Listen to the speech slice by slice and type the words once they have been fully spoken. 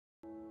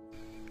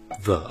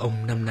Vợ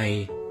ông năm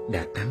nay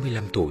đã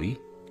 85 tuổi.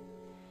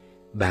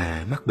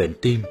 Bà mắc bệnh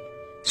tim,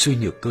 suy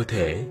nhược cơ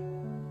thể.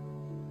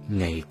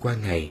 Ngày qua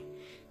ngày,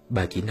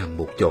 bà chỉ nằm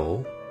một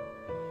chỗ.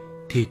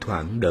 Thi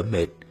thoảng đỡ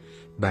mệt,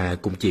 bà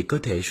cũng chỉ có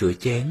thể rửa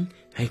chén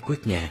hay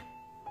quét nhà.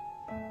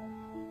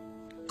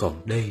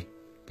 Còn đây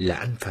là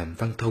anh Phạm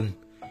Văn Thông,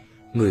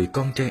 người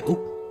con trai út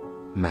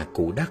mà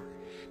cụ Đắc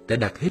đã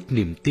đặt hết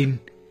niềm tin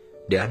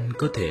để anh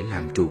có thể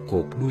làm trụ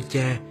cột nuôi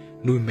cha,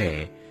 nuôi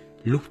mẹ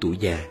lúc tuổi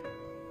già.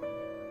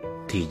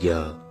 Thì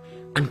giờ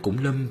anh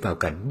cũng lâm vào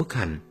cảnh bất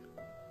hạnh.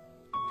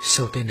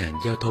 Sau tai nạn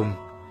giao thông,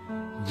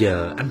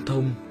 giờ anh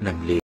Thông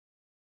nằm liệt